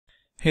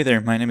Hey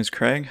there, my name is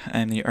Craig.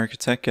 I'm the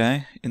Archi-Tech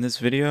Guy. In this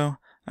video,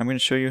 I'm going to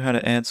show you how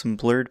to add some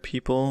blurred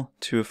people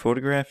to a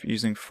photograph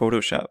using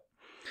Photoshop.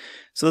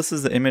 So this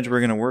is the image we're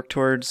going to work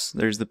towards.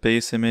 There's the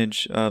base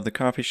image of the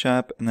coffee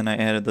shop, and then I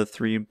added the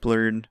 3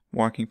 blurred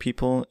walking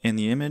people in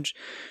the image.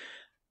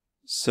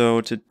 So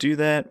to do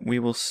that, we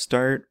will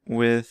start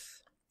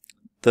with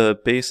the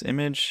base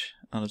image.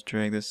 I'll just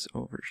drag this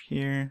over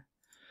here.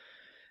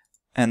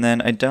 And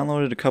then I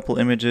downloaded a couple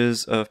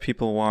images of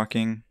people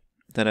walking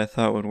that I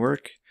thought would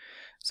work.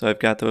 So I've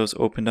got those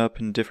opened up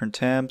in different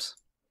tabs.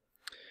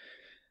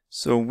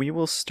 So we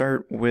will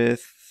start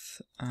with,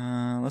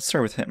 let's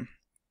start with him.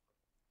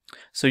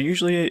 So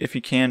usually if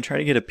you can, try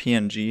to get a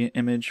PNG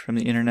image from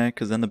the internet,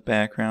 because then the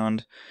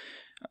background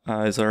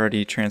is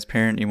already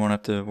transparent. You won't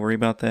have to worry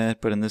about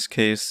that. But in this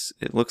case,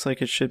 it looks like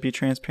it should be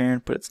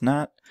transparent, but it's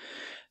not.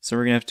 So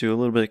we're going to have to do a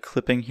little bit of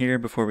clipping here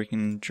before we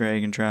can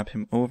drag and drop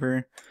him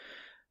over.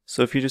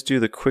 So if you just do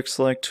the quick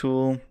select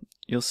tool,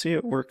 you'll see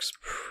it works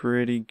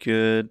pretty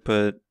good,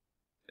 but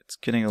it's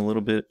getting a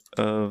little bit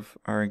of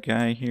our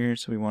guy here,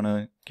 so we want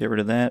to get rid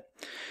of that.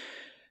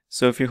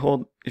 So if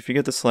you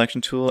get the selection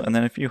tool, and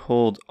then if you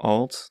hold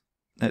Alt,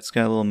 that's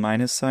got a little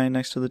minus sign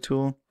next to the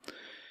tool.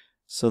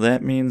 So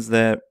that means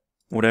that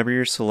whatever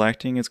you're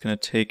selecting is going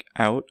to take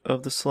out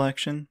of the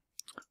selection,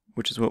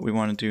 which is what we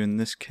want to do in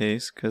this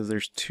case, because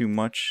there's too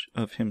much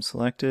of him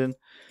selected.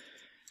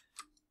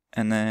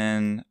 And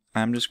then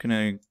I'm just going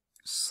to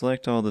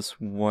select all this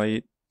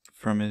white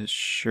from his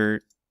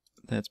shirt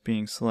that's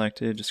being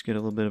selected, just get a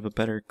little bit of a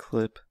better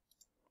clip.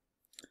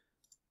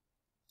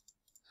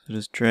 So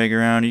just drag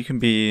around. You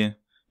don't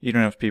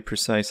have to be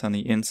precise on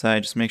the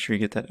inside, just make sure you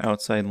get that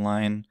outside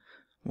line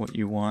what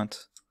you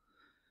want.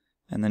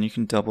 And then you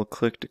can double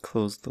click to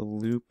close the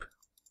loop.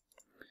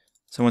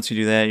 So once you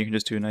do that, you can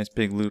just do a nice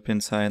big loop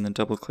inside and then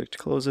double click to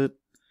close it,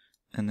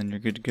 and then you're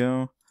good to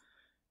go.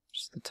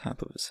 Just the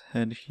top of his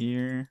head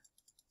here.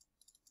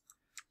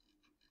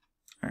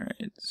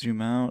 Alright,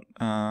 zoom out.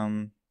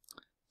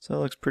 So that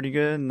looks pretty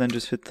good, and then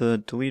just hit the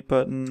delete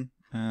button.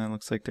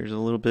 Looks like there's a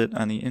little bit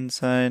on the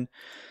inside.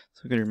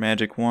 So get your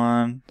magic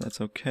wand,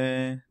 that's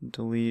okay.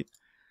 Delete,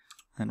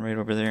 and right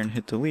over there and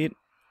hit delete.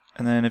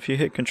 And then if you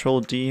hit Control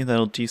D,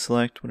 that'll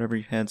deselect whatever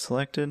you had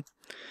selected.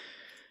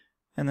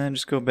 And then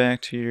just go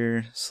back to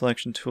your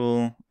selection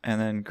tool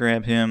and then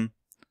grab him.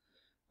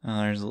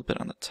 There's a little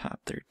bit on the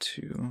top there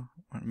too.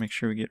 Want to make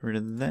sure we get rid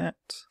of that.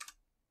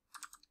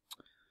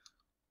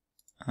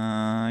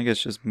 I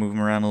guess just move him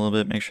around a little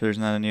bit, make sure there's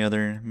not any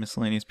other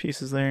miscellaneous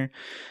pieces there.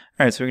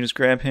 Alright, so we can just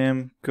grab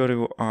him, go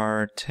to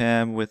our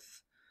tab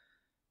with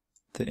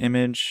the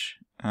image.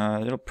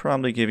 It'll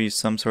probably give you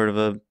some sort of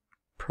a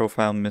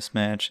profile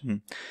mismatch,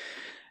 and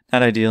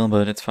not ideal,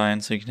 but it's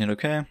fine, so you can hit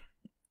OK.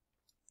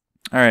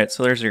 Alright,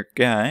 so there's your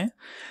guy.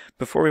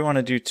 Before we want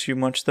to do too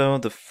much though,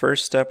 the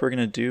first step we're going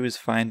to do is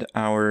find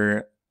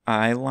our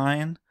eye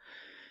line.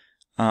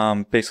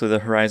 Basically the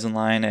horizon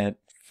line at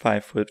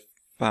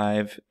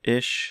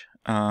 5'5"-ish.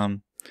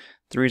 The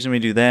reason we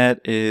do that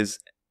is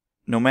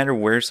no matter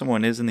where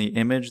someone is in the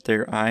image,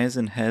 their eyes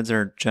and heads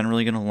are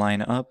generally going to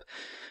line up.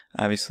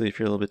 Obviously, if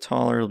you're a little bit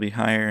taller, it'll be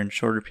higher, and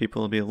shorter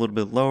people will be a little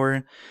bit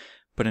lower.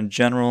 But in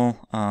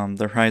general,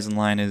 the horizon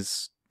line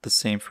is the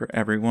same for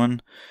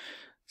everyone.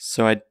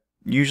 So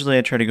usually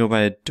I try to go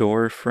by a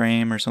door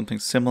frame or something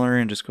similar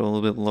and just go a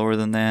little bit lower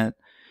than that.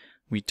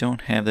 We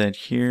don't have that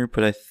here,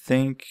 but I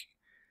think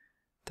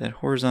that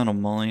horizontal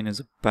mullion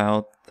is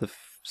about the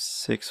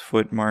 6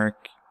 foot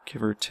mark,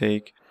 give or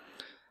take.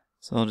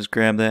 So I'll just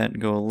grab that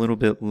and go a little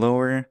bit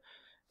lower.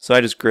 So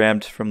I just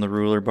grabbed from the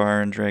ruler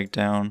bar and dragged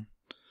down.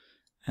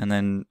 And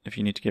then if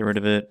you need to get rid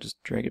of it,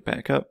 just drag it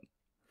back up.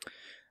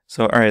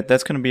 So alright,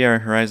 that's going to be our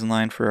horizon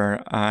line for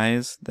our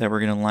eyes that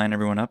we're going to line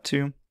everyone up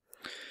to.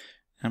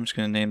 I'm just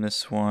going to name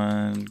this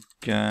one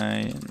Guy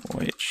in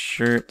White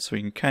Shirt so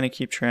we can kind of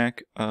keep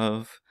track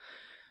of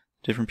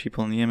different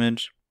people in the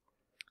image.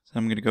 So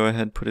I'm going to go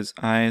ahead and put his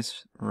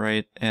eyes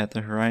right at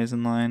the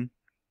horizon line.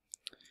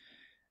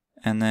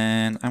 And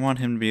then I want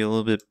him to be a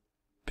little bit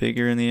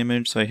bigger in the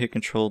image, so I hit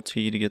Control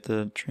T to get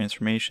the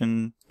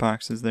transformation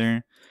boxes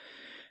there.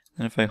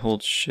 And if I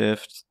hold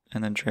Shift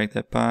and then drag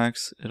that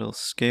box, it'll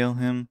scale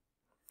him.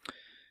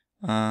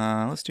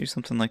 Let's do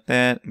something like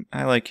that.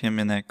 I like him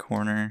in that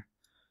corner.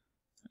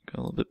 Go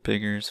a little bit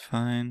bigger is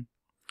fine.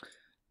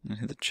 And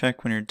hit the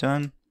check when you're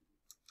done.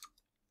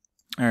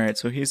 Alright,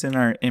 so he's in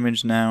our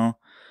image now.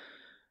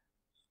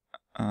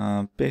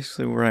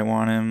 Basically where I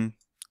want him.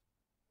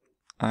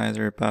 Eyes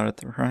are about at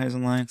the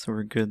horizon line, so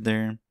we're good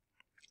there.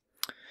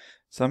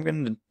 So I'm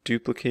going to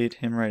duplicate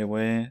him right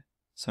away.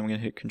 So I'm going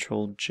to hit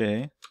Control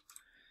J.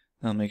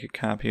 That'll make a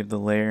copy of the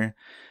layer.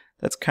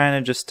 That's kind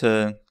of just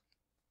to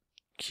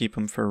keep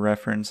them for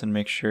reference and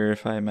make sure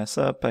if I mess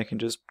up, I can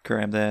just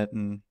grab that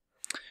and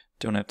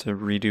don't have to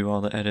redo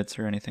all the edits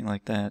or anything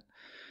like that.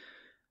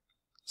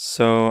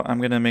 So I'm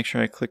going to make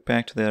sure I click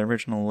back to that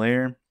original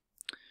layer.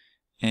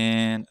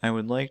 And I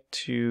would like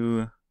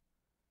to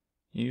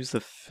use the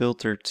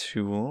filter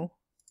tool,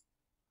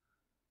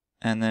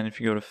 and then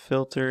if you go to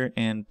filter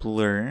and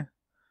blur,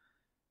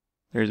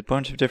 There's a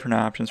bunch of different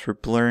options for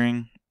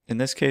blurring. In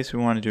this case, we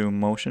want to do a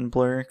motion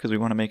blur because we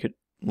want to make it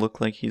look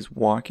like he's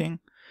walking.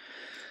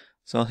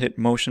 So I'll hit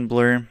motion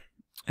blur,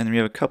 and then we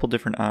have a couple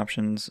different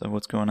options of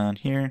what's going on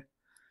here.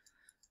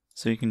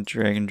 So you can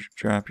drag and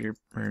drop your,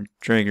 or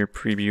drag your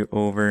preview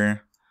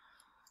over.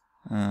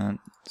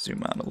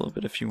 Zoom out a little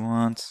bit if you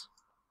want.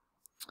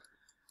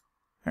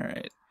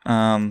 Alright.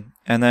 And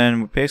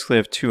then we basically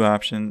have two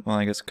options, well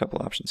I guess a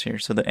couple options here.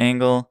 So the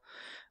angle,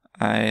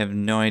 I have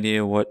no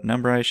idea what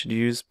number I should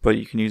use, but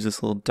you can use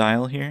this little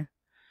dial here.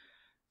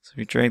 So if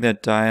you drag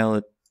that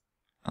dial,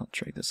 I'll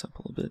drag this up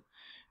a little bit.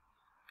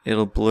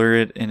 It'll blur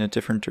it in a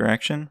different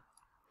direction.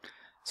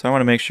 So I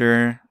want to make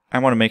sure, I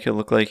want to make it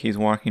look like he's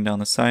walking down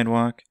the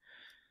sidewalk.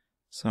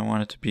 So I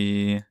want it to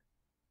be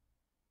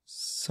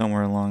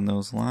somewhere along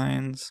those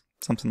lines,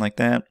 something like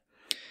that.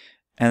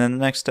 And then the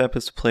next step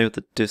is to play with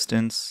the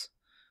distance.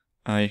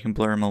 You can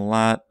blur him a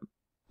lot,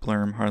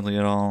 blur him hardly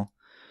at all.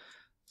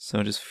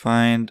 So just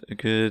find a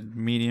good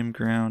medium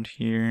ground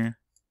here.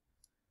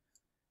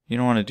 You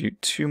don't want to do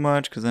too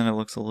much because then it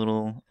looks a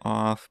little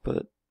off,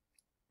 but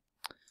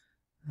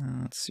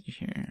let's see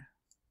here.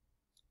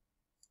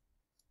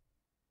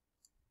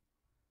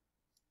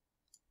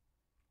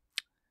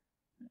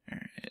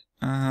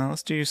 Alright,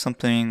 let's do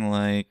something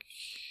like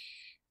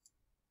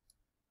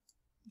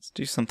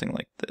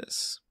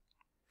this.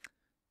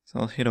 So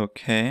I'll hit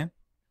OK.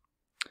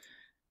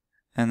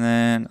 And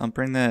then I'll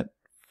bring that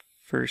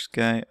first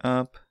guy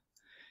up.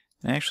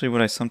 And actually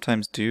what I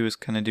sometimes do is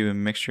kind of do a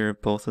mixture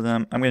of both of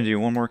them. I'm going to do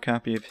one more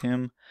copy of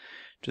him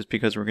just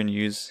because we're going to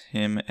use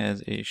him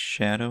as a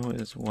shadow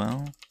as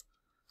well.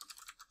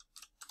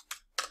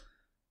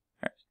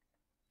 Alright.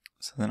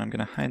 So then I'm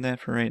going to hide that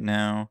for right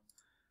now.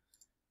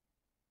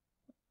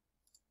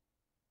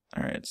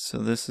 Alright, so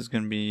this is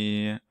going to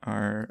be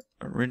our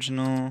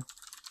original.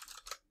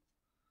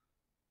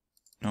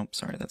 Nope,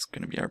 sorry, that's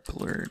going to be our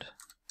blurred.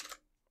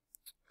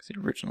 Because the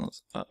original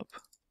is up.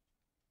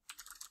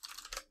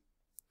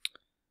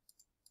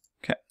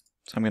 Okay,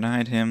 so I'm going to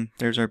hide him.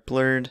 There's our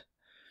blurred.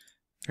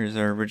 There's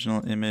our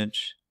original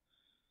image.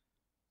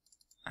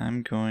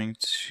 I'm going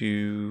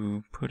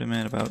to put him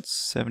at about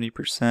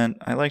 70%.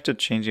 I like to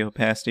change the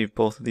opacity of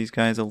both of these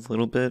guys a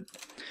little bit.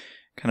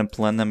 Kind of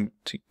blend them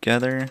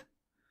together.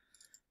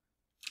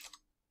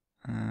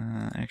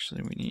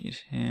 Actually, we need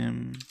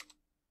him.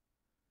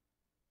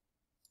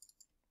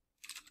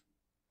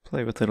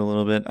 Play with it a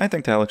little bit. I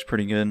think that looks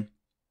pretty good.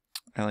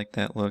 I like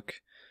that look.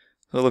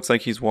 So it looks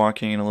like he's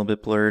walking and a little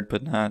bit blurred,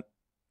 but not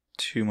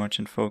too much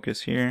in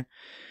focus here.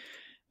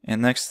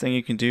 And next thing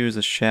you can do is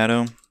a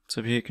shadow.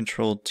 So if you hit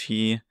Control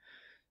T,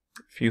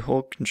 if you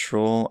hold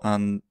Control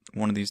on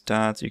one of these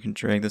dots, you can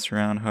drag this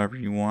around however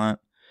you want.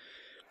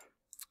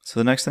 So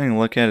the next thing to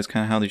look at is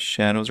kind of how these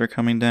shadows are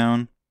coming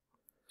down.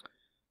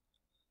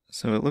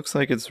 So it looks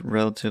like it's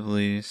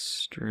relatively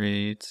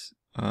straight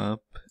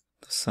up.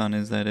 The sun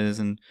is, that is,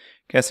 and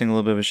casting a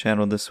little bit of a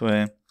shadow this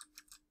way.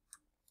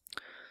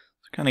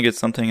 So kind of get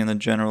something in the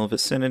general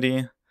vicinity.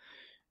 And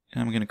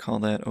I'm going to call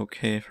that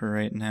OK for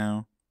right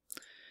now.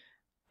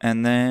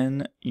 And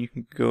then you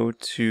can go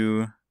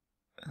to,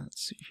 let's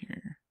see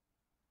here.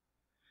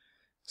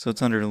 So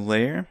it's under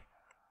Layer.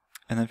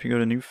 And then if you go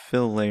to New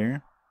Fill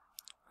Layer,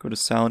 go to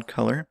Solid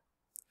Color.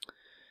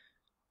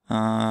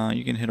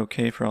 You can hit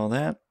OK for all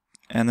that.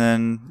 And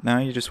then now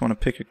you just want to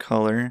pick a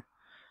color.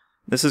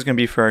 This is going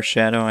to be for our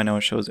shadow. I know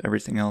it shows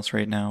everything else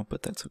right now,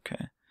 but that's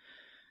okay.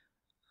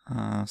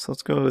 So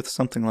let's go with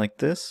something like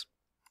this.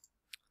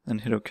 Then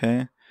hit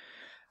OK.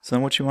 So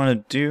then what you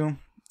want to do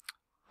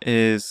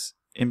is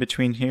in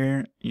between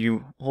here,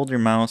 you hold your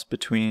mouse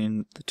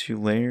between the two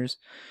layers.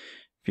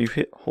 If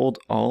you hold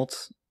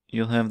Alt,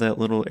 you'll have that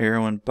little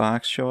arrow and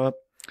box show up.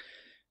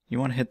 You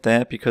want to hit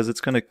that because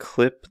it's going to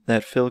clip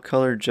that fill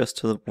color just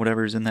to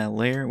whatever's in that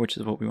layer, which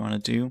is what we want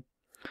to do.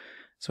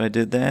 So I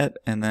did that,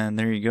 and then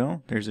there you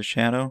go. There's a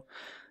shadow.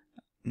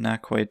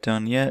 Not quite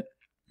done yet.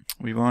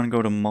 We want to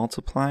go to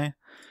Multiply.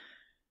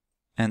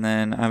 And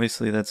then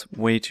obviously that's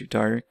way too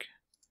dark.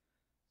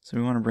 So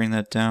we want to bring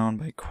that down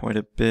by quite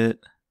a bit.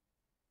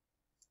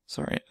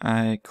 Sorry,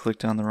 I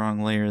clicked on the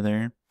wrong layer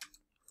there.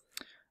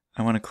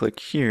 I want to click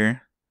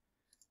here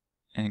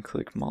and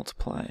click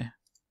Multiply.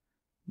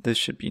 This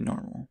should be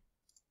normal.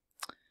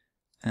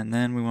 And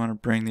then we want to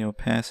bring the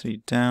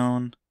opacity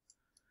down.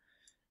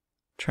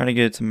 Try to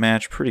get it to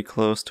match pretty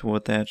close to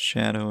what that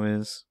shadow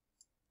is.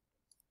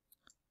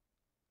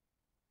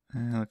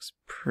 That looks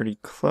pretty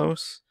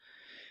close.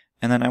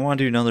 And then I want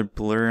to do another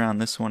blur on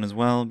this one as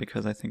well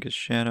because I think his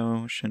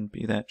shadow shouldn't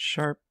be that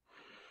sharp.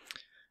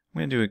 I'm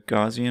going to do a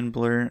Gaussian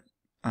blur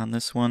on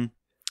this one.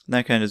 And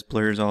that kind of just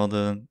blurs all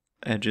the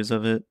edges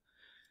of it.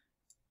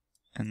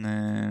 And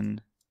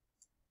then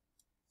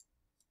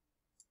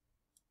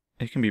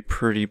it can be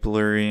pretty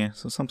blurry,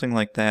 so something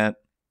like that.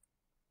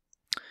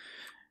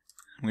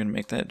 I'm going to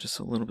make that just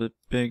a little bit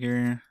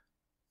bigger.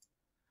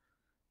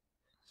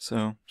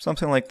 So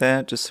something like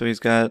that, just so he's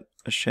got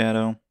a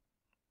shadow.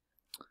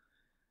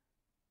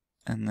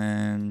 And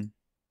then,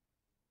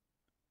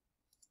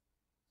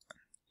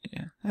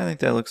 yeah, I think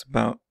that looks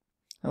about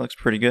That looks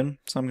pretty good,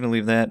 so I'm going to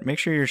leave that. Make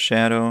sure your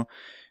shadow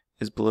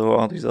is below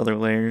all these other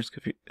layers.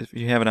 If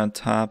you have it on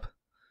top,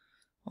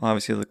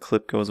 obviously the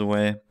clip goes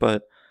away,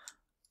 but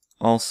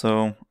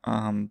also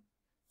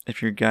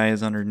if your guy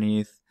is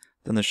underneath,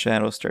 then the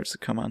shadow starts to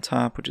come on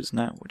top, which is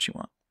not what you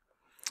want.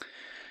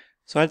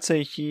 So I'd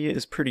say he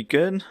is pretty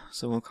good,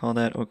 so we'll call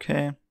that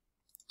okay.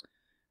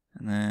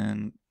 And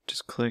then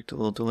just clicked a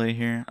little delay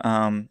here.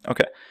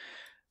 Okay,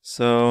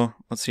 so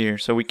let's see here.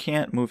 So we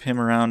can't move him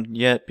around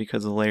yet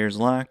because the layer is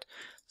locked.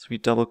 So we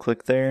double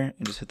click there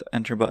and just hit the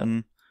enter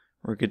button.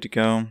 We're good to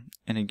go.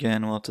 And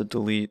again, we'll have to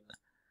delete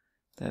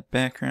that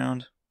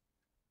background.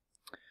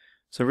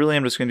 So really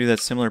I'm just going to do that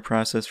similar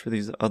process for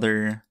these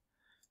other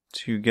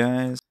two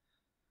guys.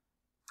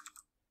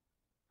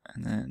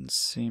 And then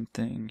same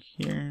thing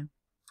here.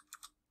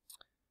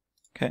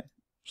 Okay,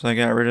 so I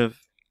got rid of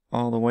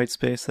all the white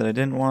space that I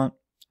didn't want.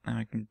 Now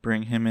I can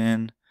bring him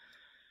in.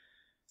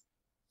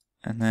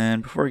 And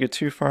then before we get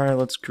too far,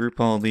 let's group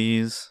all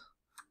these.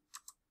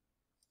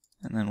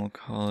 And then we'll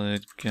call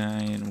it guy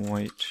in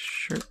white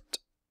shirt.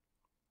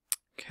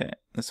 Okay,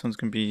 this one's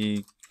going to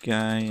be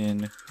guy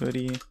in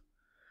hoodie.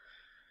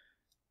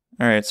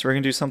 Alright, so we're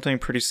going to do something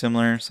pretty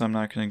similar, so I'm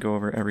not going to go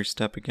over every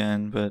step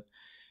again, but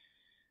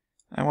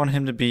I want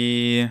him to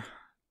be a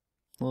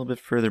little bit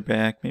further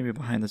back, maybe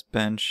behind this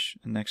bench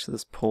and next to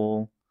this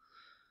pole.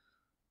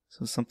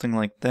 So something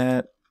like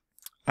that.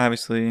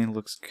 Obviously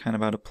looks kind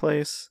of out of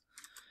place,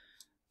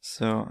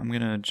 so I'm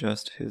going to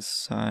adjust his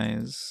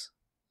size.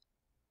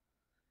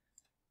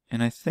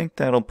 And I think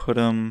that'll put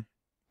him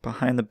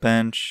behind the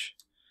bench.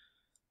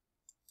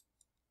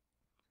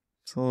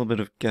 It's a little bit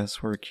of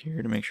guesswork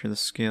here to make sure the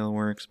scale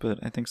works, but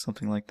I think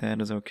something like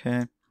that is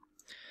okay.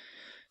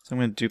 So I'm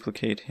going to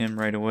duplicate him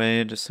right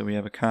away just so we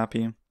have a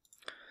copy.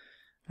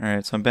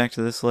 Alright, so I'm back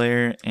to this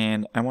layer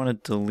and I want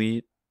to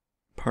delete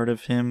part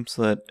of him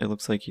so that it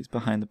looks like he's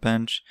behind the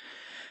bench.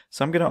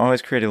 So I'm going to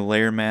always create a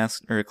layer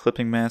mask or a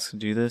clipping mask to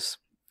do this,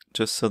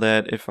 just so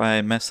that if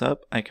I mess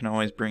up I can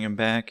always bring him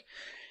back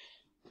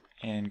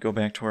and go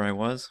back to where I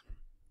was.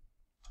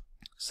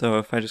 So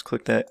if I just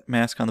click that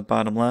mask on the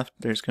bottom left,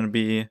 there's going to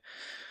be a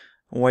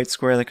white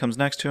square that comes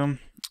next to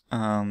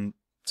him.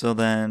 So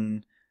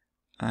then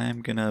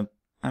I'm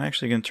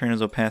actually going to turn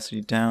his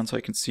opacity down so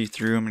I can see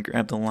through him and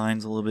grab the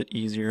lines a little bit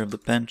easier of the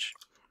bench.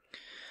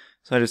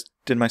 So I just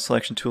did my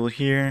selection tool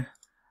here.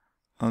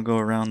 I'll go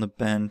around the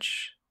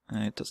bench.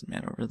 It doesn't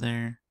matter over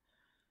there.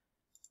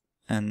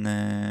 And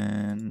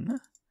then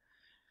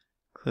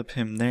clip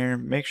him there.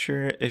 Make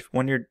sure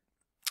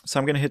so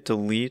I'm going to hit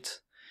delete,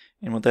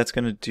 and what that's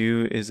going to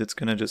do is it's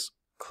going to just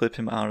clip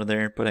him out of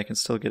there, but I can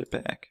still get it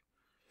back.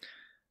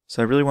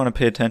 So I really want to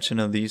pay attention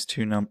to these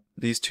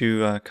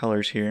two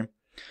colors here.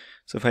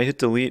 So if I hit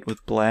delete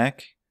with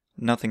black,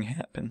 nothing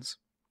happens.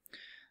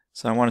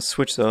 So I want to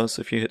switch those,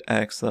 so if you hit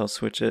X, that'll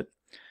switch it.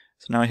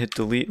 So now I hit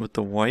delete with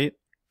the white,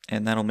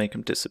 and that'll make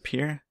them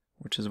disappear,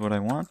 which is what I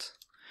want.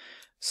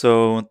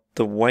 So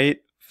the white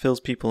fills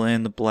people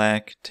in, the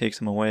black takes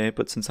them away,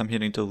 but since I'm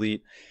hitting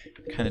delete,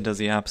 it kind of does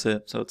the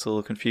opposite, so it's a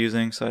little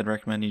confusing, so I'd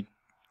recommend you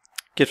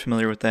get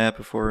familiar with that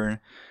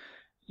before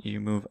you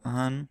move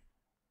on.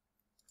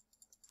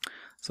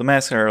 So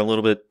masks are a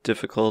little bit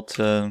difficult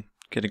to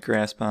get a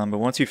grasp on, but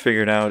once you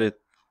figure it out,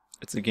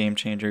 it's a game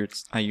changer.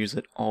 I use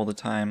it all the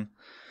time.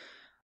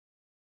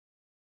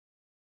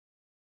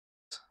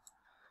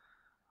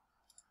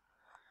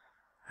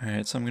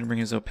 Alright, so I'm going to bring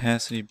his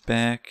opacity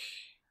back.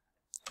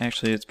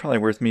 Actually, it's probably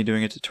worth me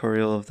doing a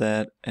tutorial of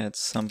that at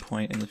some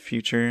point in the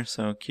future,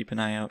 so keep an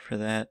eye out for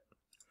that,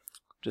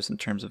 just in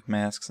terms of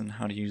masks and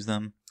how to use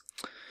them.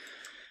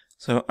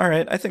 So,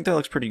 alright, I think that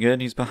looks pretty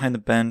good. He's behind the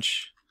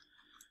bench.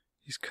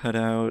 He's cut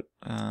out.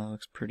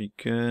 Looks pretty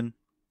good.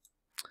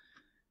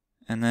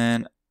 And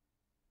then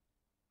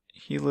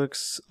he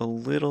looks a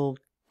little...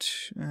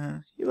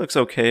 he looks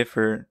okay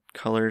for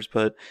colors,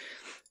 but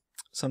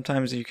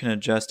sometimes you can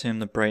adjust him,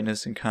 the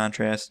brightness and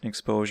contrast and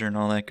exposure and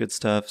all that good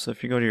stuff. So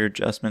if you go to your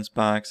adjustments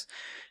box,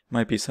 it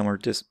might be somewhere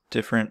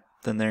different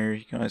than there.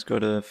 You can always go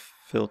to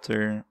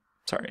filter,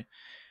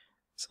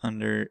 it's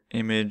under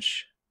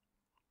image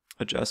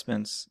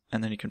adjustments,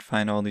 and then you can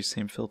find all these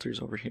same filters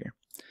over here.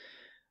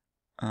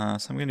 So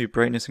I'm going to do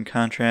brightness and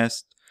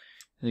contrast.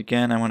 And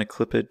again, I want to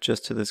clip it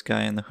just to this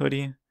guy in the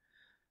hoodie.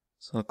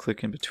 So I'll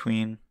click in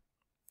between.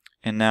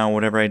 And now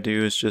whatever I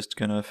do is just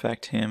going to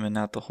affect him and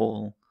not the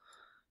whole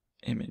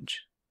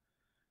image.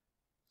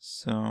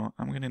 So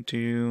I'm going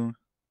to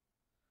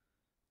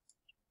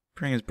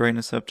bring his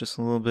brightness up just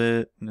a little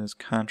bit and his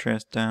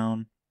contrast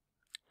down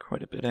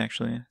quite a bit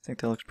actually. I think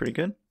that looks pretty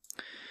good.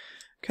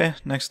 Okay,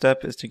 next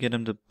step is to get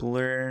him to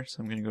blur.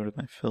 So I'm going to go to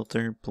my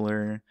filter,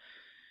 blur,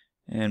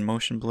 and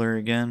motion blur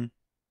again.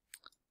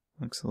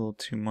 Looks a little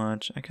too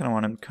much. I kind of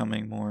want him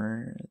coming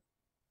more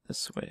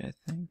this way, I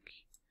think.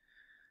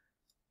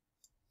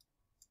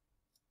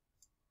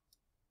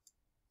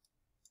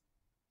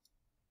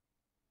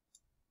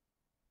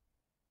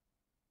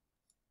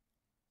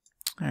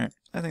 Alright,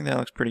 I think that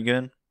looks pretty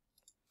good.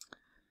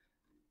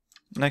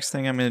 Next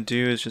thing I'm going to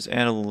do is just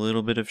add a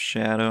little bit of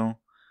shadow.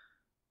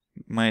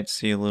 might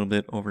see a little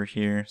bit over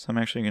here. So I'm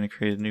actually going to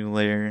create a new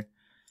layer,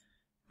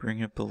 bring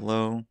it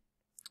below.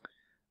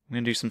 I'm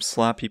going to do some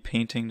sloppy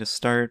painting to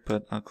start,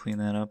 but I'll clean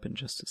that up in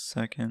just a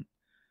second.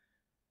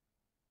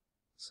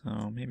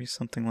 So maybe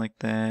something like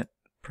that,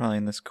 probably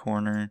in this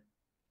corner.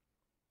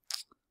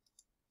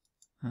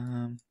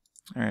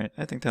 Alright,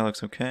 I think that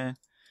looks okay. I'm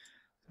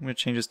going to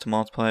change this to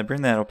multiply,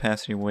 bring that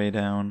opacity way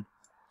down,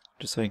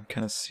 just so I can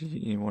kind of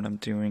see what I'm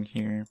doing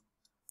here.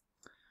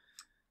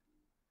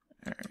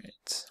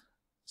 Alright,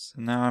 so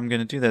now I'm going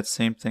to do that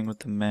same thing with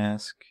the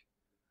mask.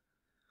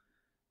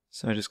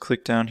 So I just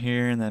click down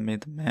here and that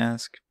made the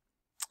mask.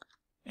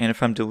 And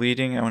if I'm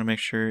deleting, I want to make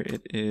sure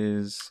it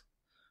is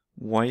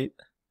white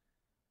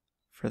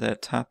for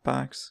that top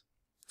box.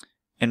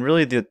 And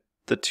really the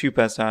two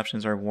best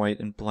options are white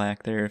and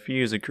black there. If you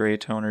use a gray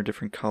tone or a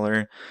different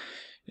color,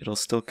 it'll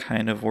still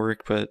kind of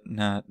work, but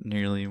not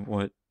nearly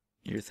what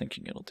you're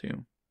thinking it'll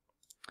do.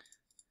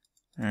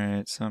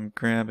 Alright, so I'm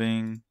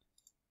grabbing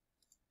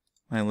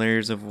my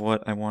layers of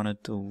what I want to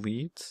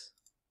delete.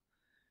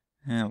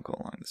 And I'll go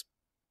along this,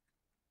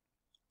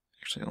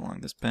 actually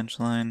along this bench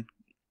line.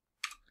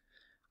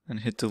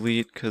 And hit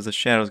delete because the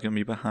shadow is going to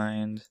be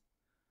behind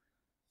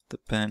the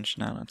bench,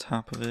 not on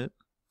top of it.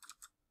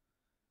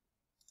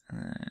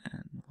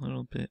 And a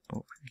little bit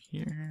over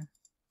here.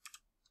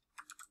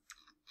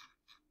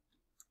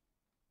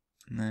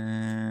 And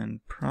then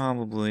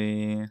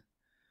probably...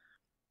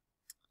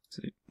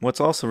 What's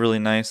also really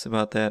nice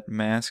about that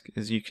mask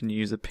is you can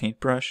use a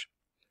paintbrush.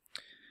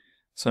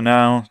 So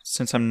now,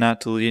 since I'm not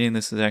deleting,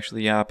 this is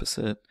actually the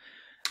opposite.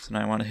 So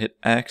now I want to hit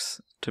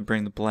X to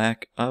bring the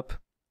black up.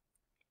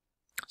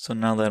 So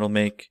now that'll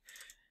make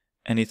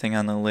anything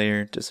on the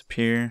layer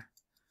disappear.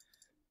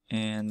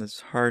 And this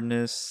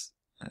hardness,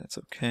 that's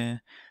okay.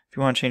 If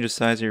you want to change the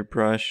size of your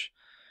brush,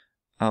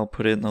 I'll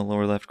put it in the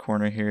lower left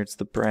corner here. It's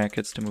the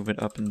brackets to move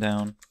it up and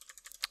down.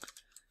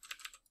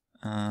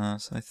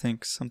 So I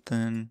think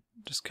something,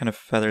 just kind of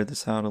feather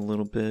this out a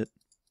little bit.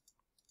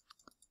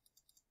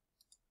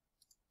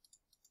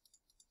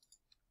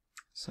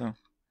 So,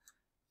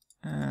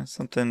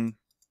 something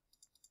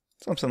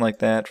like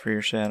that for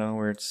your shadow,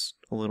 where it's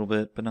a little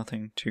bit, but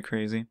nothing too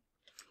crazy.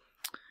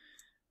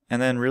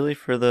 And then really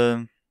for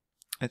the,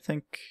 I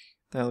think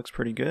that looks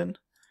pretty good.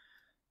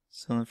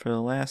 So then for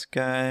the last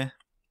guy,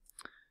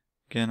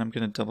 again, I'm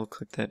going to double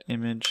click that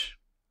image.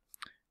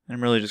 And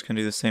I'm really just going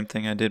to do the same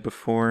thing I did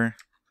before,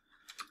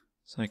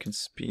 so I can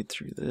speed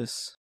through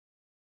this.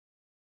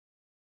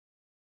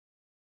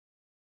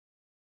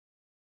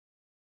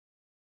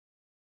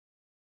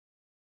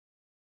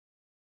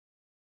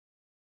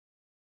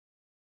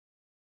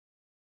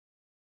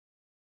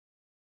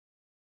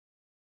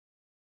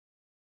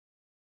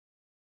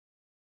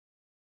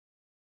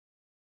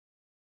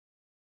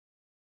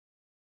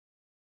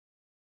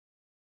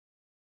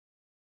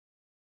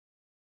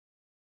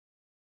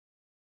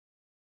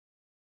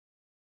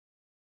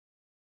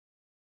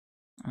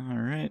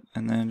 Alright,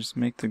 and then just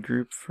make the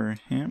group for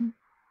him.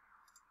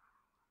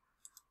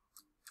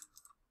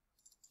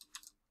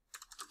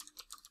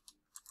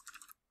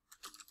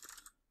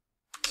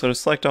 So to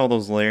select all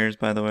those layers,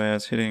 by the way, I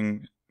was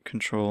hitting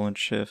Control and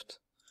Shift.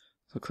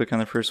 So click on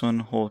the first one,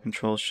 hold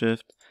Control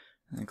Shift,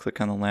 and then click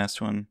on the last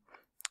one,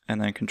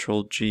 and then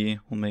Control G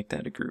will make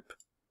that a group.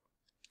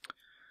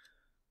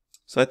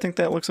 So I think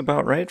that looks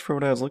about right for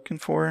what I was looking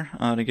for,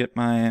 to get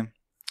my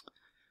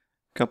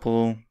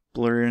couple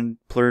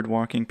blurred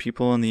walking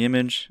people in the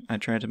image. I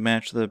tried to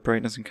match the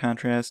brightness and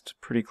contrast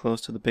pretty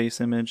close to the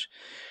base image.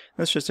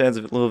 This just adds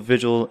a little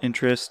visual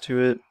interest to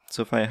it.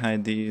 So if I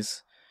hide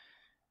these,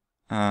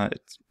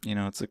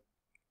 it's a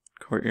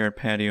courtyard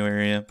patio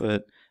area,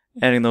 but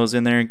adding those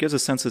in there gives a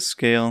sense of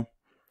scale,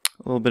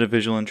 a little bit of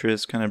visual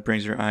interest, kind of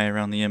brings your eye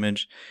around the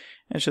image.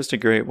 And it's just a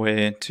great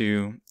way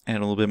to add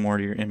a little bit more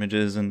to your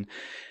images. And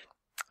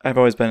I've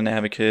always been an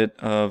advocate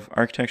of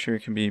architecture.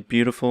 It can be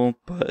beautiful,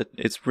 but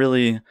it's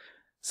really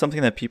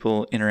something that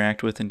people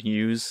interact with and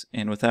use,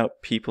 and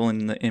without people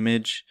in the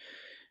image,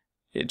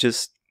 it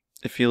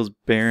feels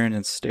barren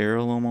and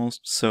sterile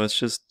almost. So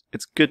it's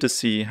good to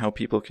see how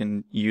people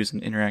can use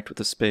and interact with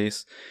the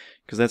space,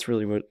 because that's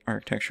really what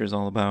architecture is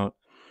all about.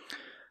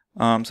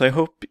 So I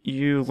hope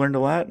you learned a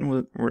lot,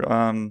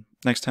 and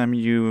next time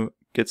you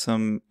get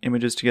some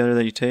images together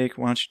that you take,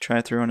 why don't you try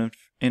throwing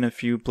in a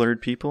few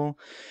blurred people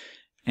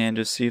and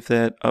just see if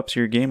that ups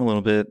your game a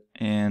little bit.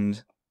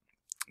 And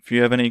if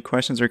you have any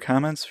questions or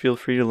comments, feel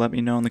free to let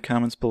me know in the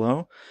comments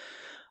below.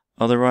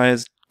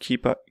 Otherwise,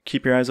 keep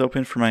your eyes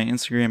open for my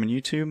Instagram and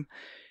YouTube,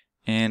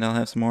 and I'll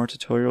have some more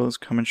tutorials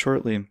coming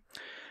shortly.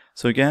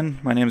 So again,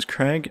 my name is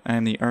Craig,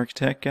 I'm the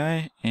Archi-Tech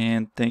Guy,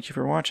 and thank you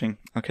for watching.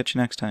 I'll catch you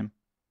next time.